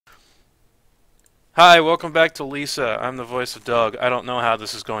Hi, welcome back to Lisa. I'm the voice of Doug. I don't know how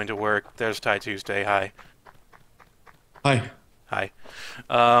this is going to work. There's Ty Tuesday. Hi. Hi. Hi.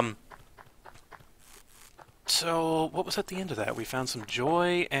 Um, so, what was at the end of that? We found some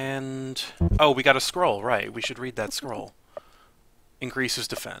joy and... Oh, we got a scroll, right. We should read that scroll. Increases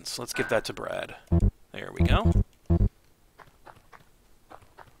defense. Let's give that to Brad. There we go.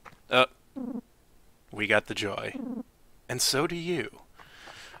 Uh, we got the joy. And so do you.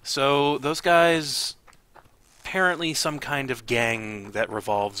 So, those guys... Apparently some kind of gang that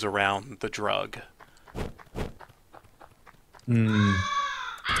revolves around the drug. Hmm.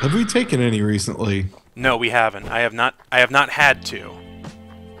 Have we taken any recently? No, we haven't. I have not had to.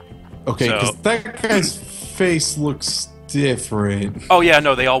 Okay, So, because that guy's face looks different. oh yeah,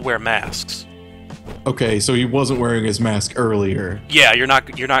 no, they all wear masks. Okay, so he wasn't wearing his mask earlier. Yeah, you're not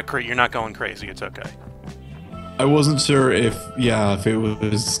going crazy. It's okay. I wasn't sure if, yeah, if it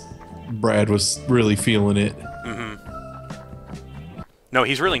was Brad was really feeling it. No,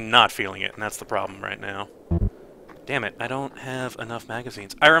 he's really not feeling it, and that's the problem right now. Damn it, I don't have enough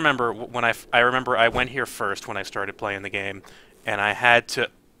magazines. I remember when I remember I went here first when I started playing the game, and I had to.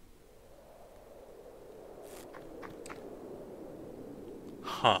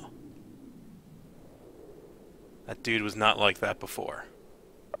 Huh. That dude was not like that before.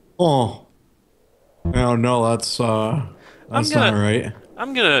 Oh, no, no, that's I'm not gonna, right.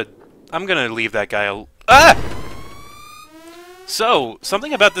 I'm gonna, I'm gonna leave that guy. Ah! So,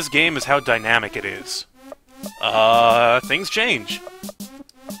 something about this game is how dynamic it is. Things change.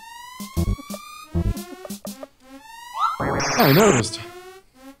 I noticed.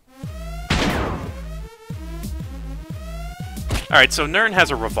 Alright, so Nern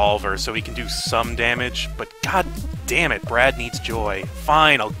has a revolver, so he can do some damage, but god damn it, Brad needs joy.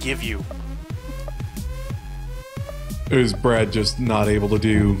 Fine, I'll give you. Is Brad just not able to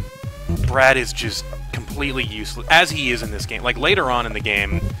do? Brad is just completely useless, as he is in this game. Like, later on in the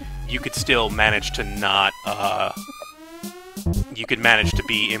game, you could still manage to not, you could manage to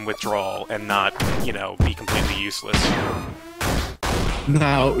be in withdrawal and not, you know, be completely useless.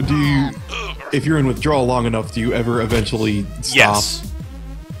 Now, do you, if you're in withdrawal long enough, do you ever eventually stop? Yes.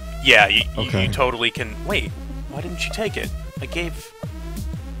 Yeah, Okay. you totally can... Wait, why didn't you take it? I gave...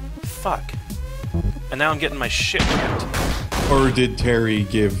 Fuck. And now I'm getting my shit ripped. Or did Terry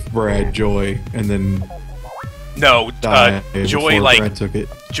give Brad joy and then No, die Joy, before like... Brad took it?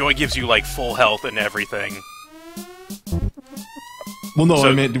 Joy gives you, like, full health and everything. Well, no, So-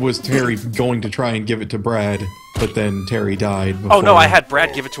 I meant was Terry going to try and give it to Brad, but then Terry died before. Oh, no, I had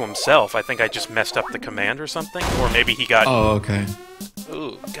Brad give it to himself. I think I just messed up the command or something. Or maybe he got... Oh, okay.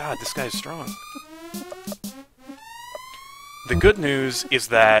 Oh, God, this guy's strong. The good news is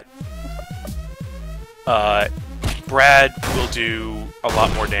that Brad will do a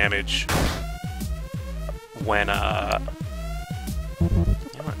lot more damage when, you know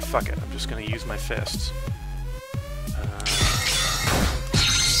what, fuck it, I'm just gonna use my fists.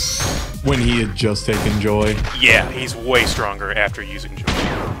 When he had just taken joy. Yeah, he's way stronger after using Joy.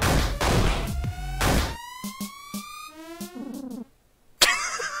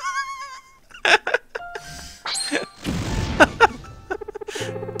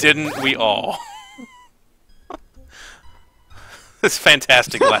 Didn't we all? That's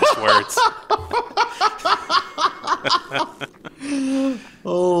fantastic last words.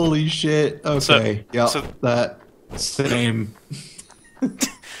 Holy shit. Okay. Yeah. so- that same.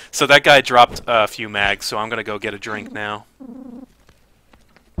 So that guy dropped a few mags, so I'm gonna go get a drink now.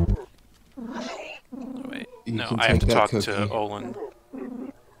 Wait, You no, can I have to take that talk cookie. to Olin.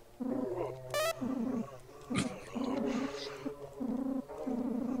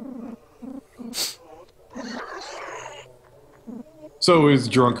 So is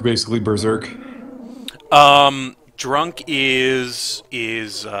drunk basically berserk? Drunk is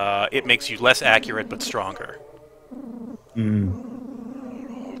it makes you less accurate but stronger.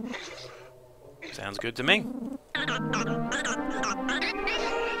 Sounds good to me.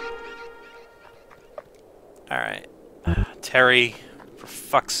 Alright. Terry, for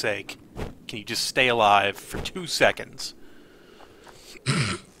fuck's sake, can you just stay alive for 2 seconds?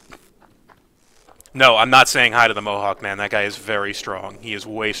 No, I'm not saying hi to the Mohawk man. That guy is very strong. He is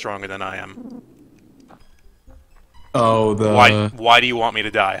way stronger than I am. Oh, the. Why do you want me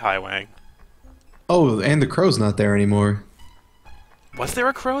to die, Hai Wang? Oh, and the crow's not there anymore. Was there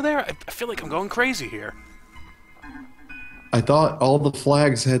a crow there? I feel like I'm going crazy here. I thought all the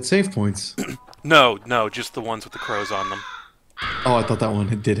flags had save points. No, no, just the ones with the crows on them. Oh, I thought that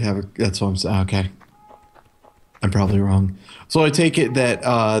one did have a. That's what I'm saying. Okay. I'm probably wrong. So I take it that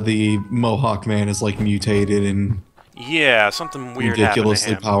the Mohawk man is like mutated and Yeah, something weird happened to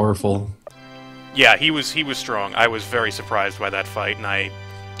ridiculously him. powerful. Yeah, he was strong. I was very surprised by that fight, and I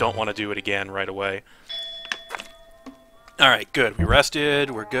don't want to do it again right away. Alright, good. We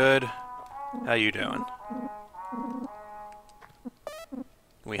rested. We're good. How you doing?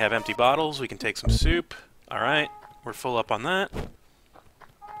 We have empty bottles. We can take some soup. Alright, we're full up on that.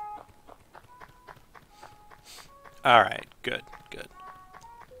 Alright, good, good.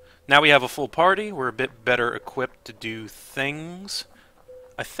 Now we have a full party. We're a bit better equipped to do things.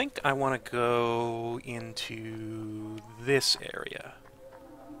 I think I want to go into this area.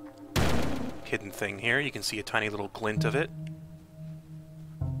 Hidden thing here. You can see a tiny little glint of it.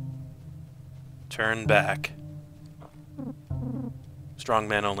 Turn back. Strong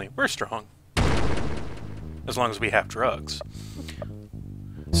men only. We're strong. As long as we have drugs.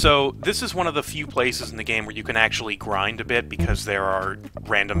 So, this is one of the few places in the game where you can actually grind a bit because there are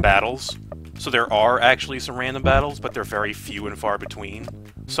random battles. So there are actually some random battles, but they're very few and far between.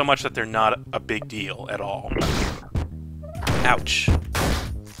 So much that they're not a big deal at all. Ouch.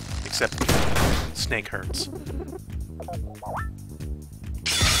 Except Snake hurts.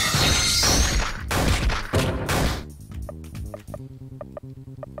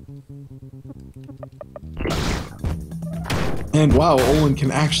 And wow, Olin can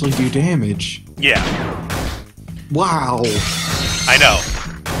actually do damage. Yeah. Wow. I know.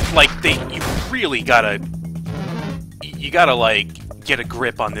 Like, you really gotta... You gotta, like, get a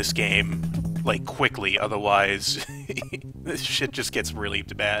grip on this game, like, quickly, otherwise this shit just gets really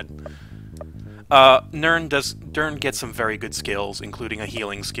bad. Dern gets some very good skills, including a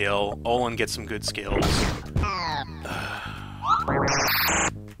healing skill. Olin gets some good skills.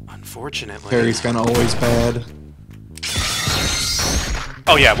 Unfortunately. Terry's kinda always bad.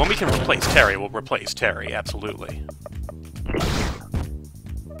 Oh yeah, when we can replace Terry, we'll replace Terry, absolutely.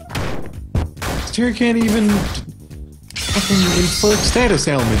 Terry can't even fucking inflict status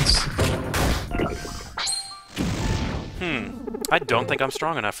ailments. I don't think I'm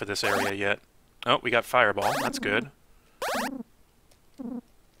strong enough for this area yet. Oh, we got Fireball. That's good.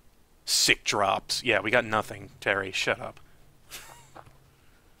 Sick drops. Yeah, we got nothing. Terry, shut up.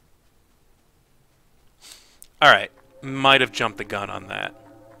 Alright. Might have jumped the gun on that.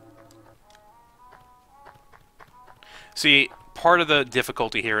 See, part of the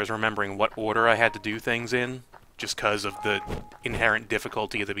difficulty here is remembering what order I had to do things in, just because of the inherent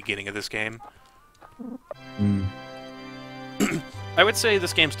difficulty at the beginning of this game. I would say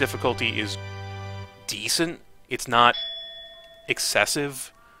this game's difficulty is decent. It's not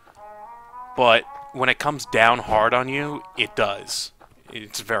excessive, but when it comes down hard on you, it does.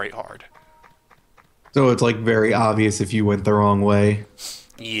 It's very hard. So it's like very obvious if you went the wrong way.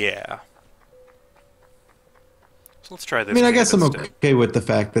 Yeah. So let's try this. I mean, I guess I'm instead. okay with the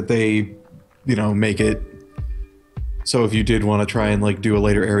fact that they, you know, make it so if you did want to try and like do a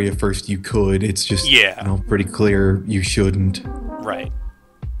later area first, you could. It's just, Yeah. you know, pretty clear you shouldn't. Right.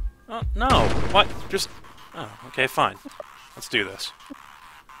 Oh, no. What? Just... Oh, okay, fine. Let's do this.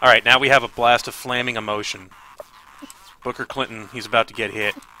 Alright, now we have a blast of flaming emotion. Booker Clinton, he's about to get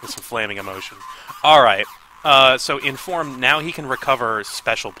hit with some flaming emotion. Alright, so in form, now he can recover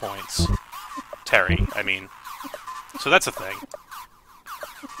special points. Terry, I mean. So that's a thing.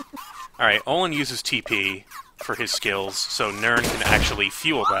 Alright, Olin uses TP for his skills, so Nern can actually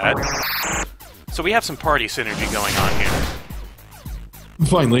fuel that. So we have some party synergy going on here.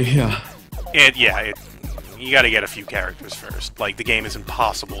 Finally, yeah. You gotta get a few characters first. Like, the game is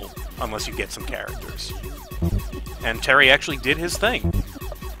impossible unless you get some characters. And Terry actually did his thing.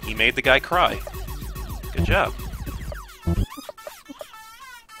 He made the guy cry. Good job.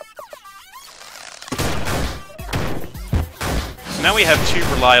 So now we have 2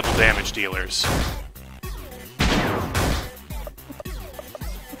 reliable damage dealers.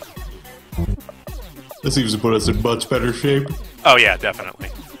 This seems to put us in much better shape. Oh yeah, definitely.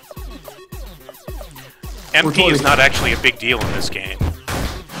 MP is not actually a big deal in this game.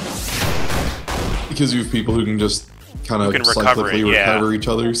 Because you have people who can just kind of recover it, yeah. recover each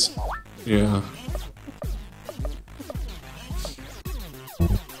other's. Yeah.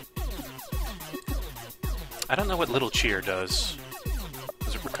 I don't know what Little Cheer does.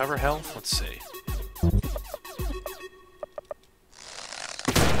 Does it recover health? Let's see.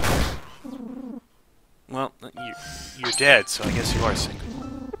 Well, you're dead, so I guess you are single.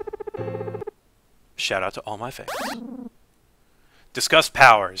 Shout out to all my fans. Discuss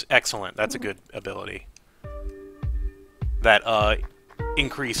powers. Excellent. That's a good ability. That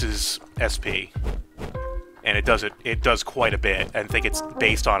increases SP. And it does quite a bit. I think it's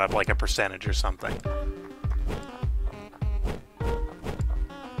based on like a percentage or something.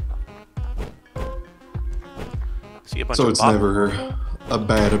 See a bunch So of it's never a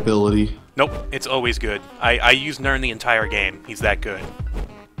bad ability. Nope, it's always good. I use Nern the entire game. He's that good.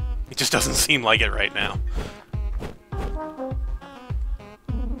 It just doesn't seem like it right now.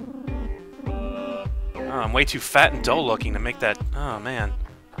 Oh, I'm way too fat and dull looking to make that... Oh, man.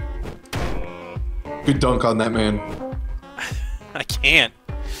 Good dunk on that man. I can't.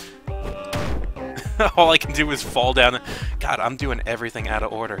 All I can do is fall down. God, I'm doing everything out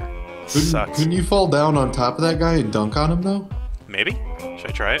of order. Sucks. Couldn't you fall down on top of that guy and dunk on him, though? Maybe? Should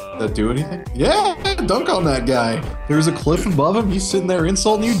I try it? That do anything? Yeah, dunk on that guy. There's a cliff above him. He's sitting there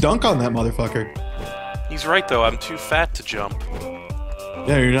insulting you. Dunk on that motherfucker. He's right, though. I'm too fat to jump.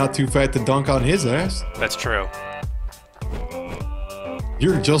 Yeah, you're not too fat to dunk on his ass. That's true.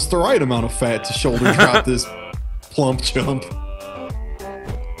 You're just the right amount of fat to shoulder drop this plump jump.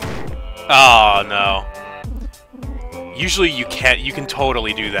 Oh, no. Usually you can't. You can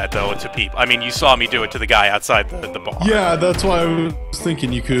totally do that, though, to people. I mean, you saw me do it to the guy outside the bar. Yeah, that's why I was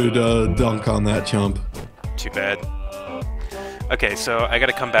thinking you could dunk on that chump. Too bad. Okay, so I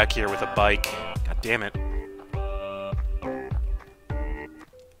gotta come back here with a bike. God damn it.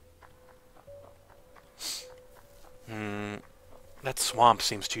 That swamp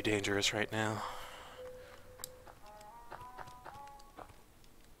seems too dangerous right now.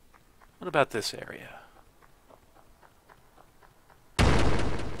 What about this area?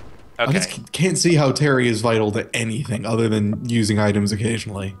 I Okay. just can't see how Terry is vital to anything other than using items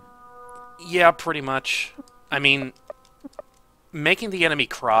occasionally. Yeah, pretty much. I mean, making the enemy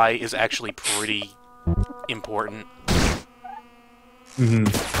cry is actually pretty important. Mm-hmm.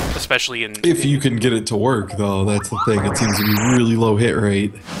 Especially in... If you can get it to work, though, that's the thing. It seems to be really low hit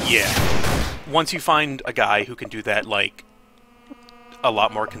rate. Yeah. Once you find a guy who can do that, like, a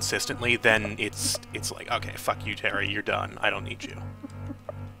lot more consistently, then it's like, okay, fuck you, Terry, you're done. I don't need you.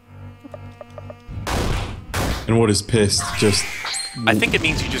 And what is pissed? Just... I think it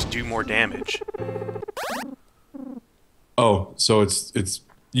means you just do more damage. Oh, so it's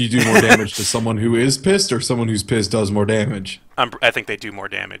you do more damage to someone who is pissed, or someone who's pissed does more damage? I think they do more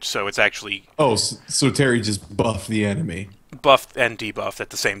damage, so it's actually... Oh, so Terry just buffed the enemy. buffed and debuffed at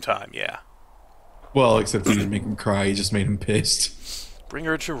the same time, yeah. Well, except he didn't make him cry, he just made him pissed. Bring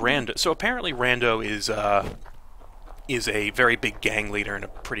her to Rando. So apparently Rando is a very big gang leader and a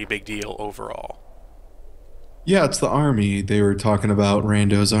pretty big deal overall. Yeah, it's the army. They were talking about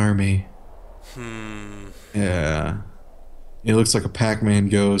Rando's army. Hmm. Yeah. He looks like a Pac-Man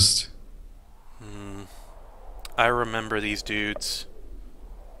ghost. I remember these dudes.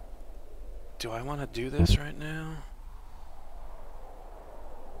 Do I want to do this right now?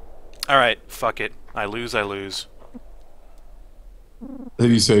 Alright, fuck it. I lose, I lose. Have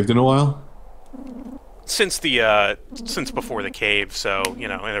you saved in a while? Since before the cave, so, you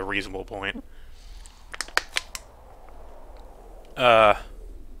know, at a reasonable point. I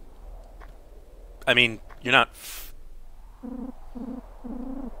mean, you're not...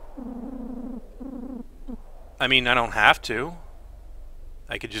 I mean, I don't have to.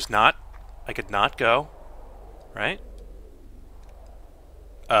 I could just not... I could not go. Right?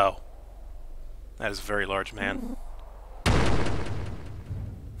 Oh. That is a very large man.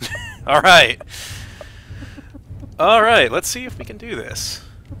 Alright. Alright, let's see if we can do this.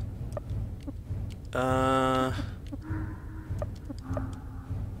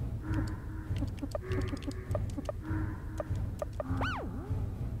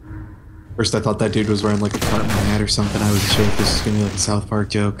 First, I thought that dude was wearing like a Cartman hat or something. I wasn't sure if this was gonna be like a South Park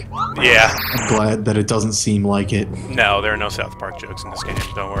joke. Yeah. I'm glad that it doesn't seem like it. No, there are no South Park jokes in this game,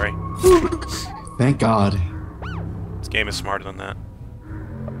 don't worry. Thank God. This game is smarter than that.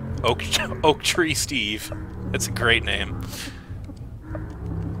 Oak Tree Steve. That's a great name.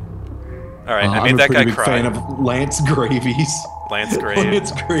 Alright, I made that guy cry. I'm a pretty big fan of Lance Gravies. Lance Graves.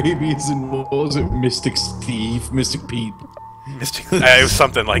 Lance Gravies and what was it? Mystic Steve? Mystic Pete. Mystic... it was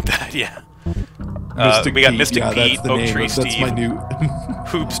something like that, yeah. We got Mystic Pete, that's the Oak name. Tree That's Steve, my new...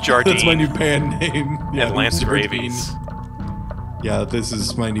 Hoops Jardine, That's my new band name. Yeah, and Lance Hoops Jardine. Gravies. Yeah, this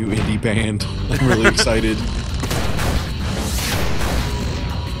is my new indie band. I'm really excited.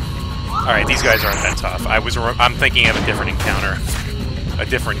 Alright, these guys aren't that tough. I'm thinking of a different encounter. A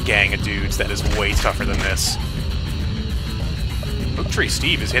different gang of dudes that is way tougher than this. Oak Tree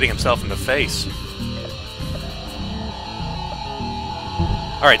Steve is hitting himself in the face.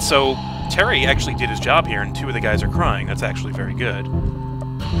 Alright, so Terry actually did his job here, and two of the guys are crying. That's actually very good.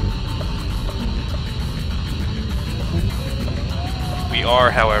 We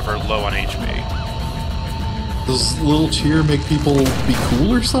are, however, low on HP. Does Little Cheer make people be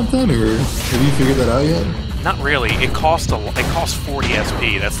cool or something, or have you figured that out yet? Not really. It costs 40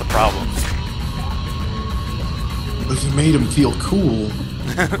 SP. That's the problem. But if you made him feel cool...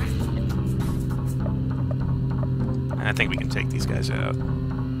 I think we can take these guys out.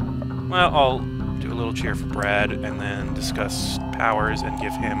 Well, I'll do a little cheer for Brad, and then discuss powers and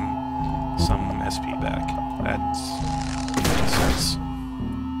give him some SP back. That makes sense.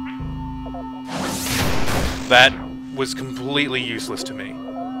 That was completely useless to me.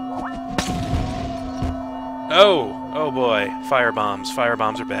 Oh boy. Firebombs.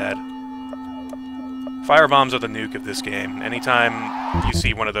 Firebombs are bad. Firebombs are the nuke of this game. Anytime you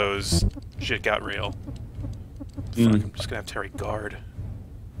see one of those, shit got real. Fuck, I'm just gonna have Terry guard.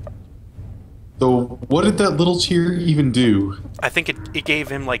 So, what did that little cheer even do? I think it gave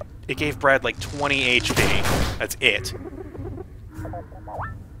him like, it gave Brad like 20 HP. That's it.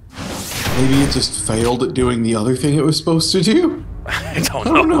 Maybe it just failed at doing the other thing it was supposed to do? I don't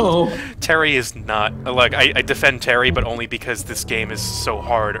I know. don't know. Terry is not... Like, I defend Terry, but only because this game is so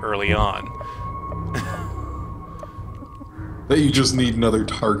hard early on. That you just need another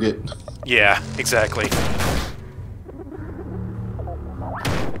target. Yeah, exactly.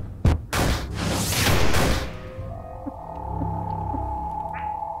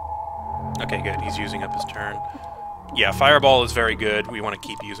 Okay, good. He's using up his turn. Yeah, Fireball is very good. We want to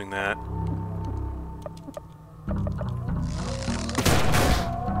keep using that.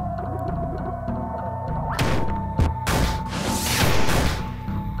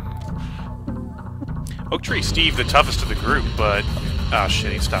 Oak Tree Steve, the toughest of the group, but... Oh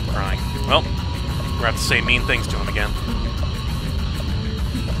shit, he stopped crying. Well, we're going to have to say mean things to him again.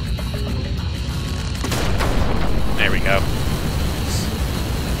 There we go.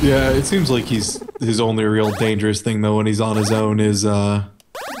 Yeah, it seems like his only real dangerous thing, though, when he's on his own is,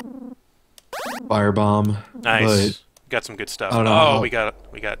 Firebomb. Nice. Got some good stuff. Oh, no, Oh, we got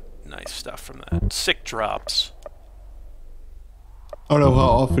nice stuff from that. Sick drops. I don't know how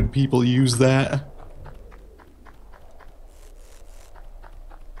often people use that.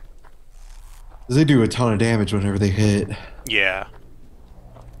 'Cause they do a ton of damage whenever they hit. Yeah.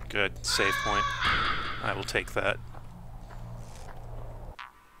 Good. Save point. I will take that.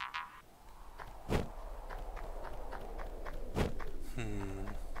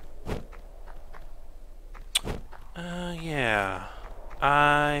 Yeah.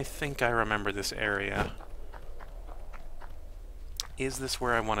 I think I remember this area. Is this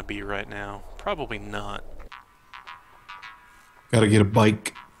where I want to be right now? Probably not. Gotta get a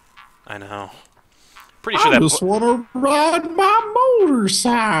bike. I know. Pretty sure I that... just wanna ride my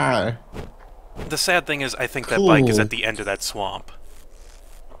motorcycle. The sad thing is, I think Cool. that bike is at the end of that swamp.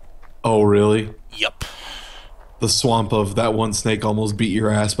 Oh, really? Yup. The swamp of that one snake almost beat your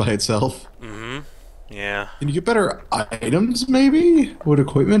ass by itself. Mm-hmm. Yeah. Can you get better items, maybe? Would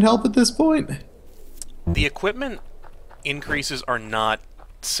equipment help at this point? The equipment increases are not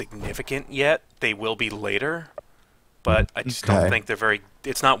significant yet. They will be later. But I just don't think they're very...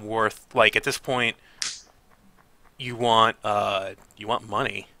 It's not worth... Like, at this point, you want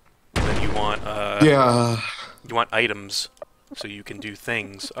money. And then you want, Yeah. You want items so you can do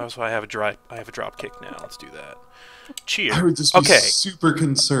things. Oh, so I have a drop kick now. Let's do that. Cheer. I would just be super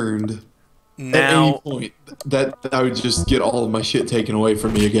concerned at any point that I would just get all of my shit taken away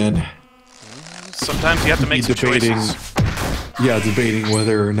from me again. Sometimes you have to make some choices. Yeah, debating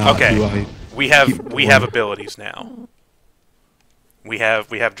whether or not do I... We have abilities now. We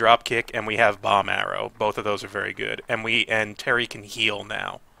have drop kick and we have bomb arrow. Both of those are very good. And Terry can heal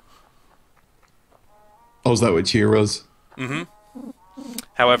now. Oh, is that what cheer was? Mm-hmm.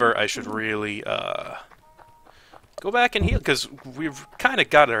 However, I should really go back and heal because we've kind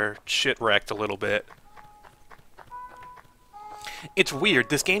of got our shit wrecked a little bit. It's weird.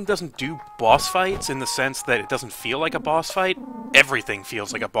 This game doesn't do boss fights in the sense that it doesn't feel like a boss fight. Everything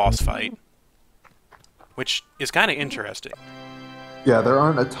feels like a boss fight, which is kind of interesting. Yeah, there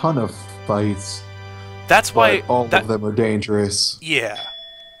aren't a ton of fights. That's why all of them are dangerous. Yeah.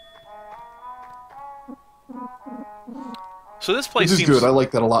 So this place seems good. I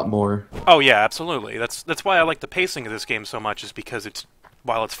like that a lot more. Oh yeah, absolutely. That's why I like the pacing of this game so much. Is because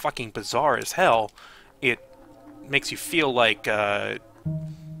while it's fucking bizarre as hell, it makes you feel like I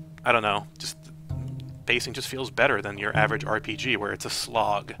don't know. Just pacing just feels better than your average RPG where it's a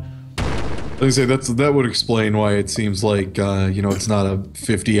slog. Like I say, that would explain why it seems like it's not a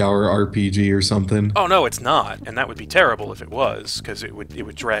 50-hour RPG or something. Oh no, it's not, and that would be terrible if it was, because it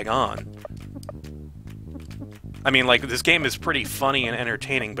would drag on. I mean, like, this game is pretty funny and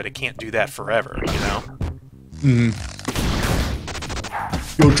entertaining, but it can't do that forever, you know? Mm-hmm.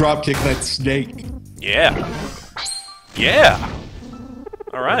 Go drop kick that snake. Yeah. Yeah.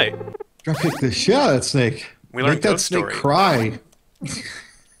 All right. Drop kick the shit out of that snake. We learned Make that Ghost snake Story. cry.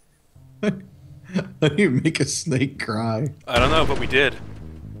 How do you make a snake cry? I don't know, but we did.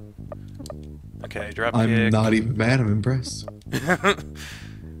 Okay, drop I'm kick. not even mad. I'm impressed.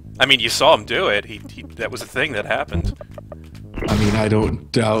 I mean, you saw him do it. That was a thing that happened. I mean, I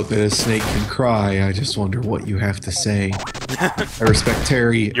don't doubt that a snake can cry. I just wonder what you have to say. I respect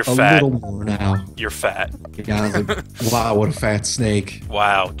Terry You're a fat. little more now. You're fat. Yeah, I was like, wow, what a fat snake.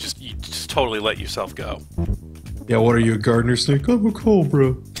 Wow, you just totally let yourself go. Yeah, what are you, a gardener snake? I'm a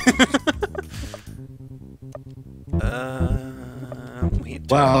cobra.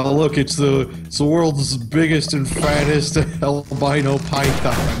 Wow, look, it's the world's biggest and fattest albino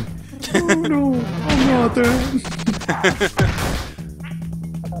python. Oh no, I'm not that.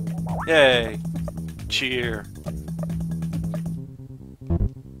 Yay! Cheer.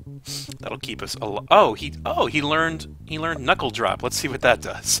 That'll keep us alive. Oh, he learned knuckle drop. Let's see what that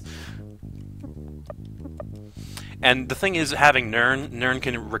does. And the thing is, having Nern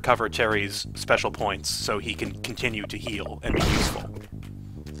can recover Terry's special points, so he can continue to heal and be useful.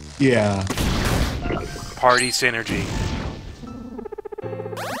 Yeah. Party synergy.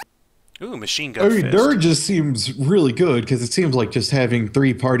 Ooh, machine gun I mean, fist. Nerd just seems really good because it seems like just having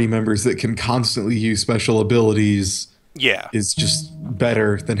 3 party members that can constantly use special abilities Yeah. is just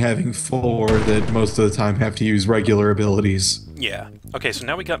better than having 4 that most of the time have to use regular abilities. Yeah. Okay, so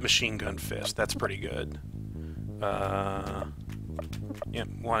now we got machine gun fist. That's pretty good. Yeah,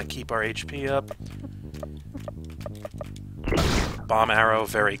 want to keep our HP up. Bomb arrow,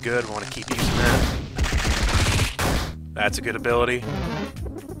 very good. Want to keep using that. That's a good ability.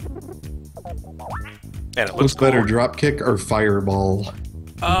 And it looks What's better, cool. drop kick or fireball?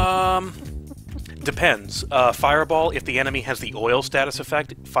 Depends. Fireball, if the enemy has the oil status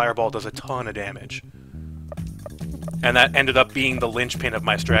effect, Fireball does a ton of damage. And that ended up being the linchpin of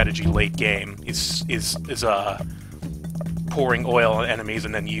my strategy late game, is pouring oil on enemies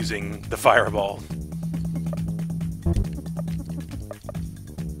and then using the Fireball.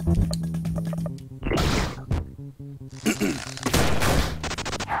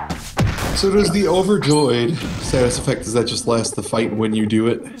 So does the overjoyed status effect, does that just last the fight when you do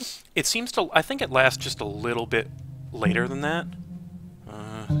it? It seems to... I think it lasts just a little bit later than that.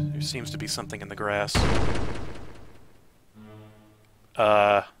 There seems to be something in the grass.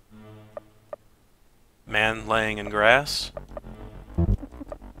 Man laying in grass?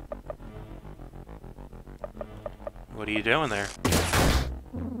 What are you doing there?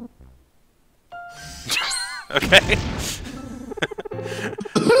 Okay.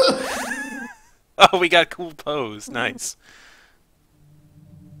 Oh, we got a cool pose. Nice.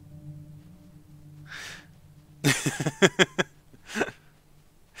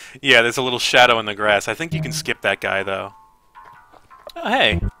 Yeah, there's a little shadow in the grass. I think you can skip that guy, though. Oh,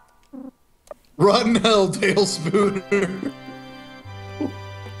 hey. Rotten hell, Tailspooner!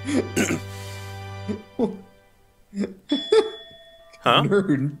 Huh?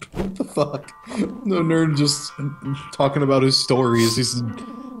 Nerd, what the fuck? No, Nerd just talking about his stories. He's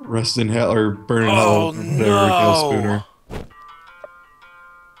resting hell or burning hell. Oh, Whatever, no. Tailspooner.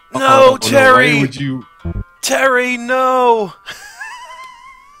 No, Oh, Terry! why would you? Terry, no!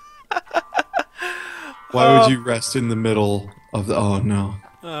 Why would you rest in the middle of the? Oh no!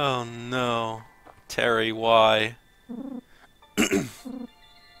 Oh, no. Terry, why?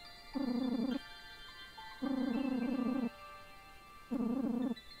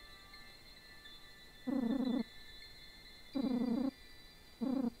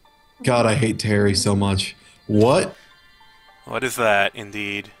 God, I hate Terry so much. What? What is that,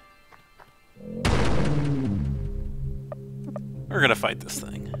 indeed? We're gonna fight this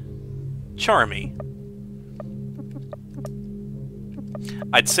thing. Charmy.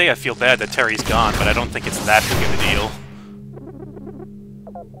 I'd say I feel bad that Terry's gone, but I don't think it's that big of a deal.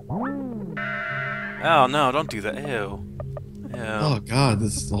 Oh no, don't do that. Ew. Ew. Oh God,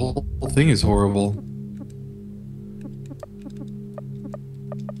 the whole thing is horrible.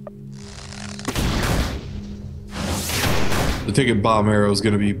 I take it bomb arrow is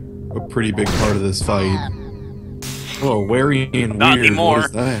going to be a pretty big part of this fight. Oh, wary and Not weird. anymore. What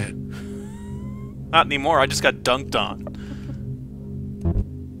is that? Not anymore, I just got dunked on.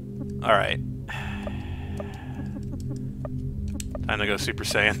 Alright. Time to go Super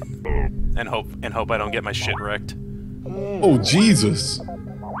Saiyan. And hope I don't get my shit wrecked. Oh Jesus!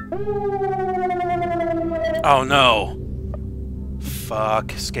 Oh no!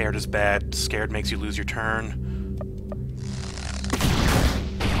 Fuck. Scared is bad. Scared makes you lose your turn.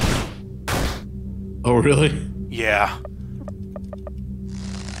 Oh really? Yeah.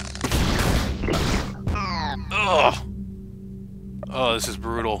 Ugh. Oh, this is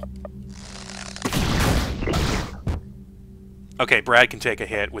brutal. Okay, Brad can take a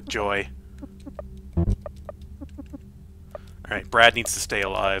hit with Joy. Alright, Brad needs to stay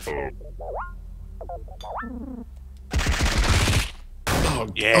alive. Oh,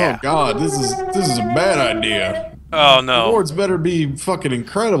 Yeah. oh God, this is a bad idea. Oh The no. rewards better be fucking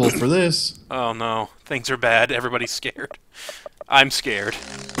incredible for this. Oh no. Things are bad. Everybody's scared. I'm scared.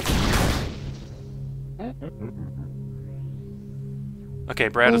 Okay,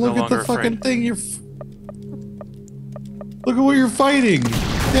 Brad is no Look at longer the fucking afraid. thing. Look at what you're fighting.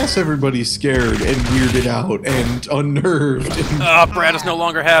 Yes, everybody's scared and weirded out and unnerved. And Ah, Brad is no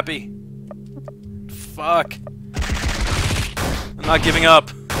longer happy. Fuck. I'm not giving up.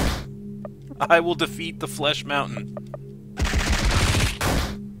 I will defeat the Flesh Mountain.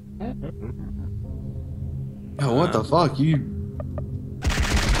 oh, what the fuck? You.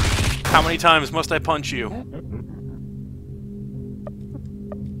 How many times must I punch you?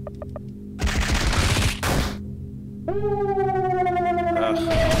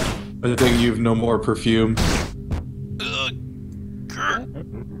 I think you have no more perfume.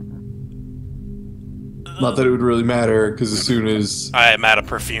 Not that it would really matter, because as soon as I am out of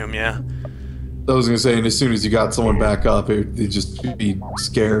perfume, yeah. I was gonna say, and as soon as you got someone back up, they'd just be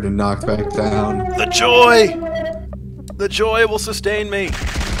scared and knocked back down. The joy! The joy will sustain me.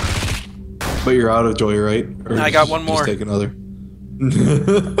 But you're out of joy, right? Or I got one more. Just take another.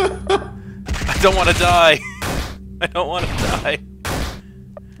 I don't want to die. I don't want to die.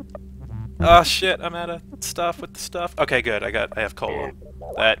 Oh shit, I'm out of stuff with the stuff. Okay, good. I have cola.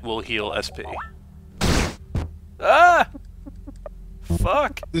 That will heal SP. Ah!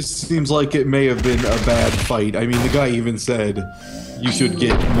 Fuck. This seems like it may have been a bad fight. I mean, the guy even said you should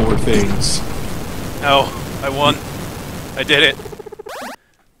get more things. No, I won. I did it.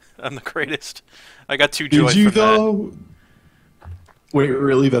 I'm the greatest. I got 2 joy Did you from that. though? Wait,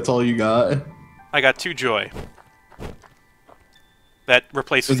 really? That's all you got? I got 2 joy. That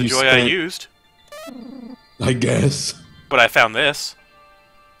replaces And the you joy I spent- used, I guess. but I found this.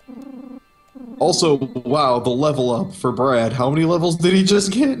 Also, wow, the level up for Brad. How many levels did he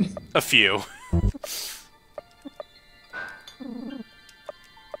just get? A few.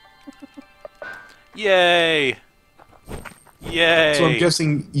 Yay! Yay! So I'm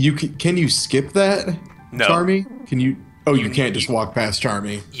guessing you can you skip that? No. Charmy? Can you? Oh, you You- can't just walk past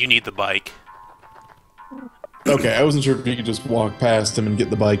Charmy. You need the bike. Okay, I wasn't sure if you could just walk past him and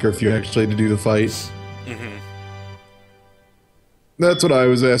get the bike, or if you actually had to do the fight. Mm-hmm. That's what I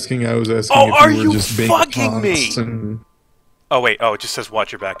was asking. I was asking Oh, if are you were you just being fucking me? taunts and- Oh wait, oh it just says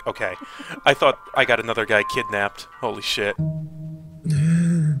watch your back. Okay. I thought I got another guy kidnapped. Holy shit.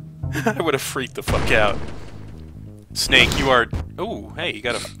 I would have freaked the fuck out. Snake, you are... Ooh, hey, you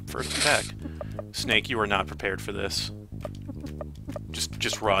got a first attack. Snake, you are not prepared for this.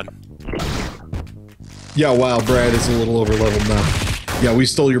 Just run. Yeah, wow, Brad is a little over leveled now. Yeah, we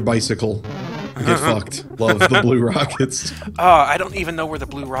stole your bicycle. Get fucked. Love the blue rockets. Oh, I don't even know where the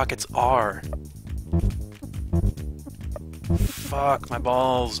blue rockets are. Fuck, my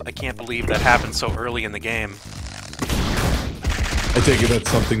balls. I can't believe that happened so early in the game. I take it that's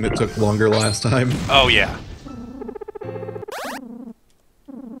something that took longer last time. Oh, yeah.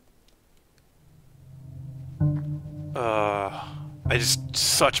 I just...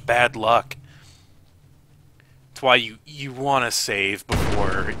 Such bad luck. That's why you want to save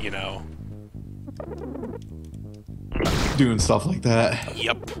before, you know... Doing stuff like that.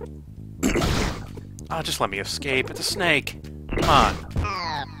 Yep. Oh, just let me escape. It's a snake. Come on.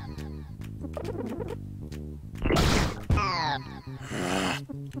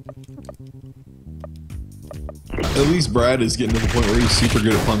 At least Brad is getting to the point where he's super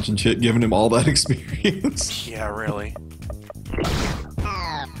good at punching shit, giving him all that experience. Yeah, really.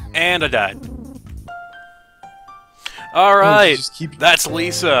 And I died. Alright, just keep- that's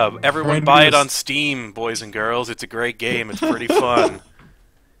Lisa. Everyone Trying to buy do it this- on Steam, boys and girls. It's a great game. It's pretty fun.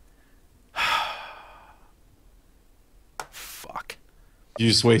 Fuck. You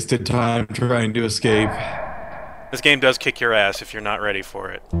just wasted time trying to escape. This game does kick your ass if you're not ready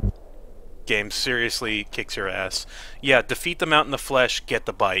for it. Game seriously kicks your ass. Yeah, defeat the Mountain of Flesh, get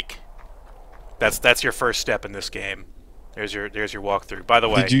the bike. That's your first step in this game. There's your walkthrough. By the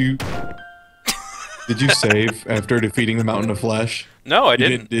way, Did you save after defeating the Mountain of Flesh? no, I You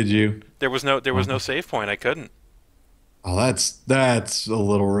didn't. Did you? There was no save point. I couldn't. Oh, that's a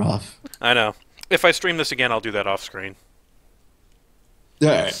little rough. I know. If I stream this again, I'll do that off screen.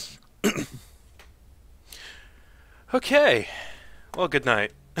 Yeah. Okay. Well, good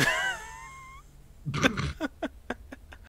night.